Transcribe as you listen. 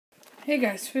Hey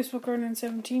guys, Facebook Garden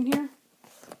 17 here.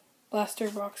 Blaster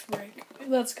box break.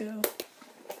 Let's go.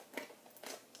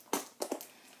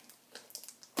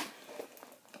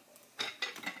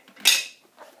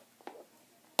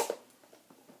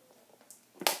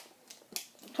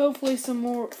 Hopefully some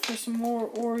more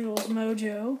Orioles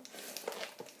mojo.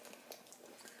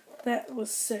 That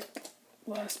was sick.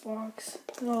 Last box.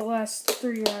 Well, last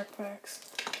 3 rack packs.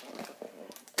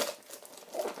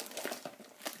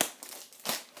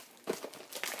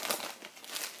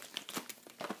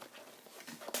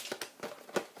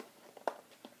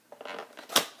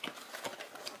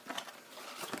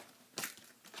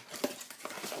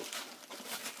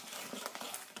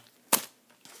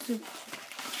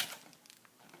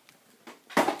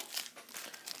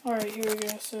 Alright, here we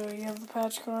go. So you have the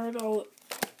patch card. I'll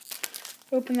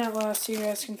open that last so you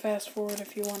guys can fast forward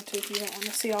if you want to, if you don't want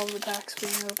to see all the packs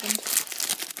being opened.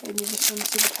 And you just want to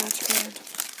see the patch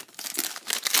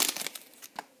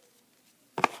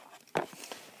card.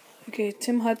 Okay,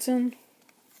 Tim Hudson.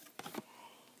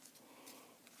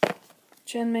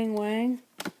 Chen-Ming Wang.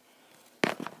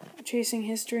 Chasing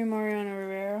History, Mariano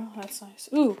Rivera. That's nice.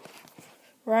 Ooh!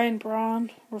 Ryan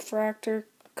Braun, Refractor,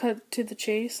 Cut to the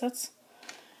Chase. That's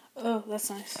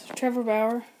nice. Trevor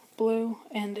Bauer, blue,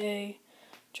 and a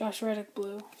Josh Reddick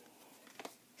blue.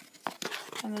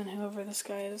 And then whoever this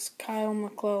guy is, Kyle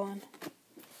McClellan.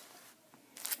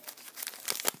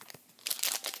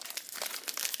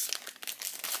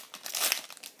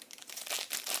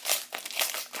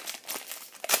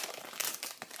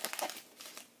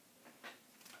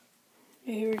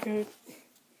 Okay, here we go.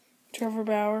 Trevor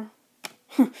Bauer.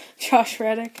 Josh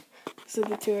Reddick. These are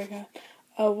the two I got.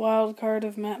 A wild card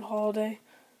of Matt Holliday.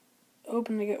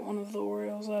 Open to get one of the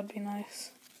Orioles. That'd be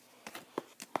nice.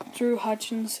 Drew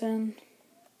Hutchinson.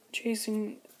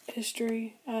 Chasing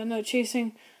History.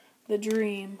 Chasing the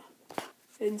Dream.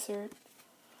 Insert.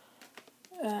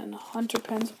 And Hunter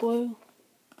Pence blue.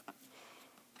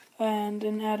 And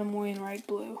an Adam Wainwright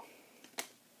blue.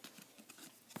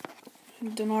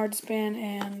 And Denard Span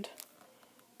and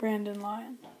Brandon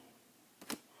Lyon.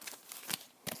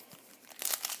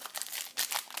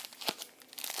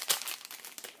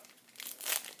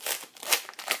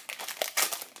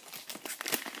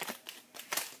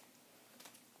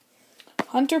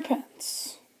 Hunter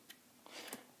Pence.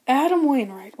 Adam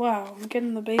Wainwright. Wow, I'm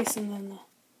getting the base and then the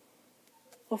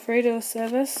Alfredo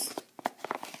Cevis.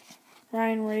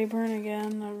 Ryan Rayburn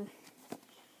again.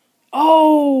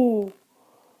 Oh,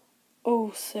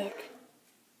 sick.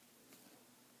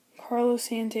 Carlos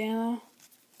Santana.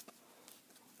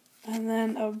 And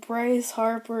then a Bryce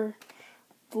Harper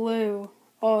blue.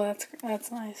 Oh,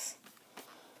 that's nice.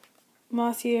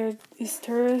 Masier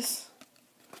Isturis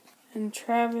and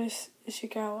Travis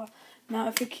Ishikawa. Now,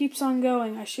 if it keeps on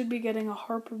going, I should be getting a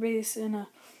Harper base and a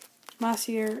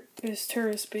Masier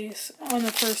Isturis base on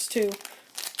the first two.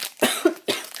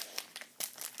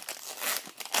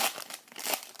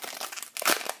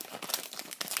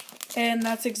 And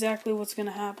that's exactly what's going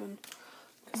to happen.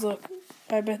 Because look,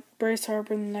 I bet Bryce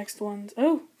Harper in the next ones.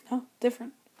 Oh, no,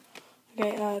 different.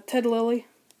 Okay, Ted Lilly.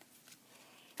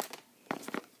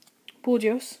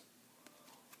 Pujols.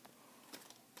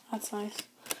 That's nice.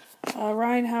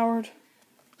 Ryan Howard.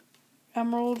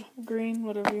 Emerald, green,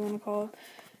 whatever you want to call it.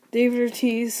 David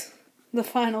Ortiz. The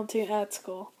final two. That's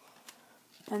cool.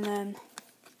 And then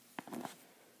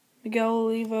Miguel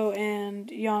Olivo and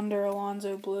Yonder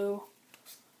Alonso blue.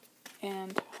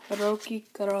 And Hiroki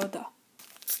Kuroda,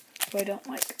 who I don't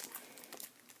like.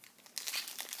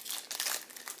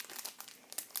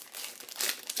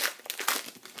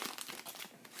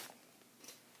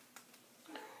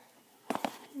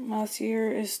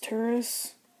 Masier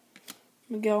Isturis,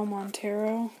 Miguel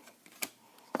Montero,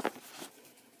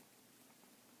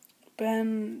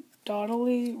 Ben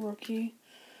Donnelly, rookie,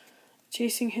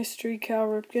 Chasing History, Cal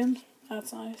Ripken,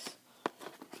 that's nice.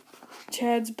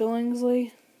 Chads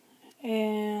Billingsley,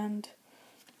 and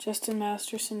Justin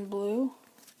Masterson blue.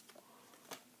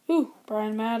 Ooh,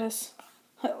 Brian Mattis.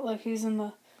 Like he's in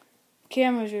the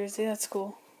camo jersey, that's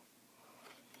cool.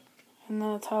 And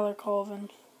then Tyler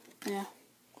Colvin. Yeah.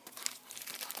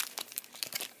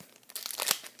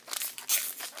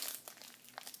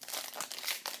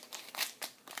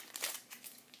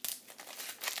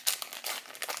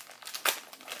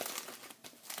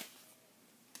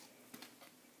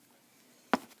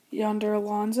 Yonder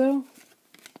Alonso.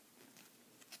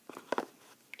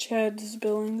 Chads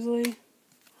Billingsley.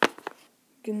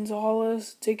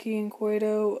 Gonzalez, Dickey and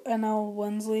Cueto, NL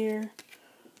Wensleyer,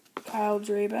 Kyle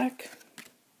Drabeck.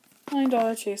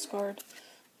 $9 chase card.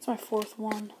 That's my 4th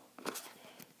one.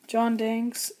 John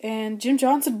Danks and Jim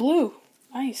Johnson blue.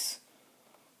 Nice.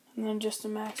 and then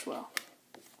Justin Maxwell.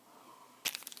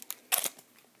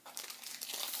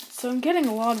 So I'm getting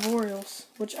a lot of Orioles,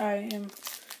 which I am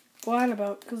glad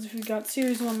about, because if you got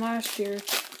Series 1 last year,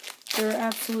 there were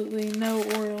absolutely no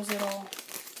Orioles at all.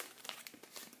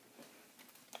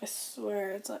 I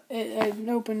swear, it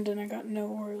opened and I got no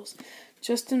Orioles.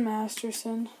 Justin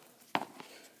Masterson,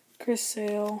 Chris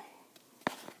Sale,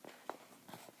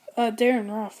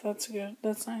 Darren Ruff, that's good,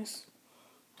 that's nice.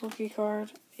 Rookie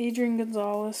card. Adrian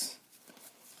Gonzalez,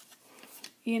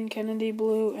 Ian Kennedy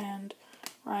blue, and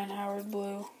Ryan Howard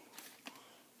blue.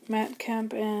 Matt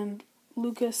Kemp and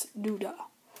Lucas Duda.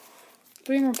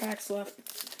 3 more packs left.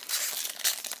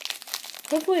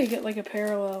 Hopefully I get like a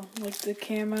parallel, like the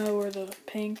camo or the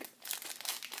pink.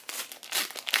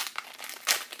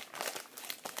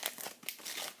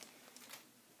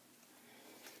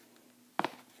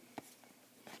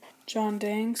 John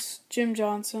Danks, Jim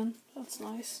Johnson, that's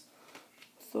nice.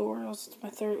 The Orioles, it's my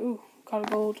third. Ooh, got a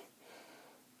gold.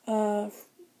 San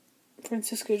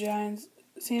Francisco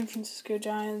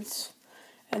Giants,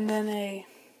 and then a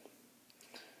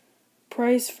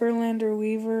Price, Verlander,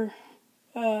 Weaver,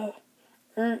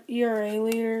 ERA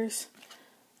leaders,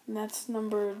 and that's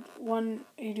numbered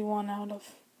 181 out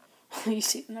of. You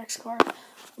see the next card.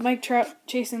 Mike Trout,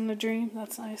 Chasing the Dream,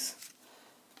 that's nice.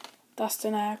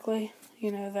 Dustin Ackley, you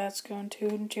know that's going to.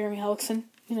 And Jeremy Hellickson,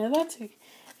 you know that's who.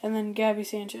 And then Gabby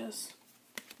Sanchez.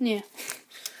 Yeah.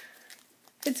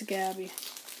 It's Gabby.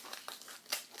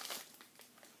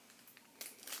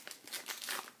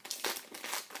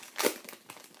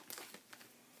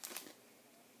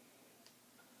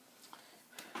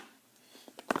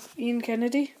 Ian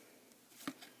Kennedy.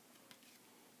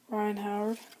 Ryan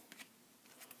Howard.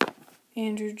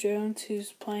 Andrew Jones,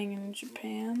 who's playing in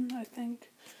Japan, I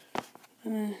think.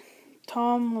 And then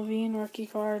Tom Levine, rookie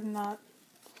card, not.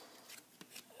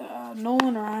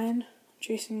 Nolan Ryan,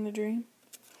 Chasing the Dream.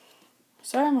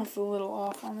 Sorry I'm a little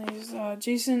off on these.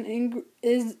 Jason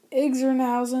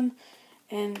Igzernhausen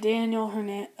and Daniel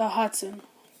Hudson.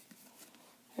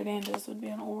 Hernandez would be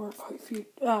an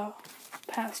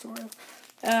past Oriole.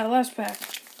 Last pack.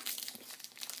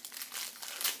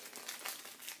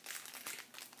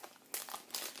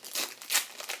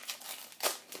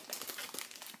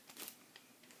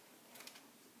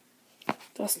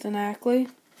 Dustin Ackley.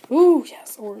 Ooh,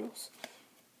 yes, Orioles.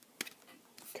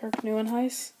 Kirk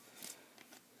Neuenhuis.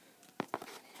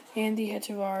 Andy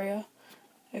Hechavarria.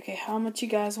 Okay, how much you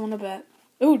guys want to bet?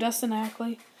 Ooh, Dustin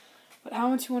Ackley. But how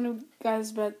much you want to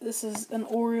guys bet this is an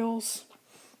Orioles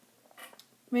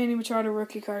Manny Machado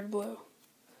rookie card blue?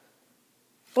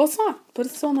 Well, it's not, but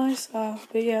it's still nice.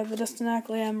 But yeah, the Dustin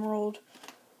Ackley Emerald,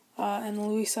 and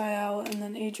Luis Ayala, and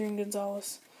then Adrian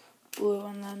Gonzalez blue,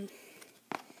 and then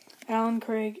Alan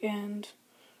Craig and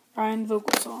Ryan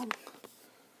Vogelsong.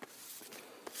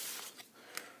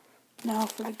 Now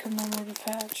for the commemorative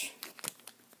patch.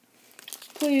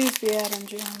 Please be Adam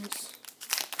Jones.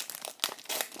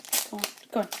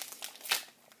 Go on.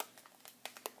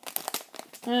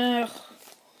 Ugh.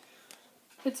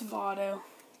 It's Votto.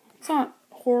 It's not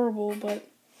horrible, but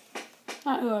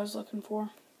not who I was looking for.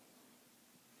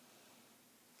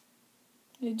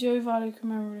 The Joey Votto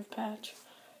commemorative patch.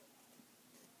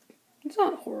 It's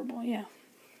not horrible, yeah.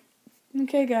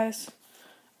 Okay, guys.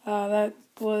 That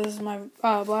was my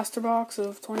blaster box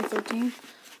of 2013.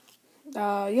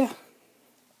 Yeah.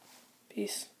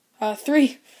 Peace.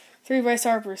 Three Bryce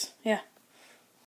Harpers. Yeah.